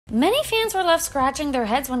Many fans were left scratching their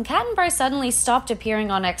heads when Kat and Bryce suddenly stopped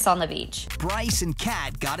appearing on X on the beach. Bryce and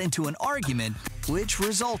Kat got into an argument, which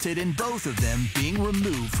resulted in both of them being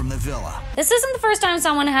removed from the villa. This isn't the first time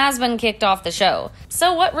someone has been kicked off the show,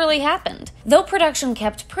 so what really happened? Though production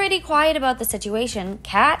kept pretty quiet about the situation,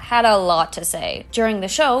 Kat had a lot to say. During the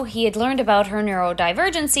show, he had learned about her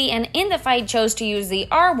neurodivergency and in the fight chose to use the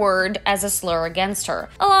R word as a slur against her,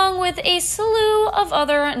 along with a slew of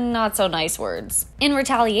other not-so-nice words. In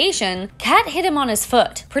retaliation, Kat hit him on his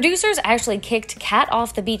foot. Producers actually kicked Kat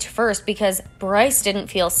off the beach first because Bryce didn't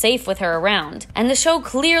feel safe with her around, and the show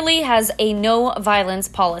clearly has a no-violence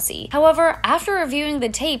policy. However, after reviewing the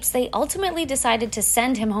tapes, they ultimately decided to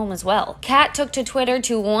send him home as well. Kat took to Twitter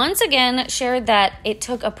to once again share that it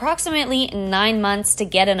took approximately 9 months to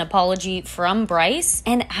get an apology from Bryce,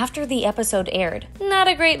 and after the episode aired. Not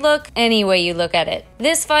a great look any way you look at it.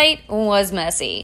 This fight was messy.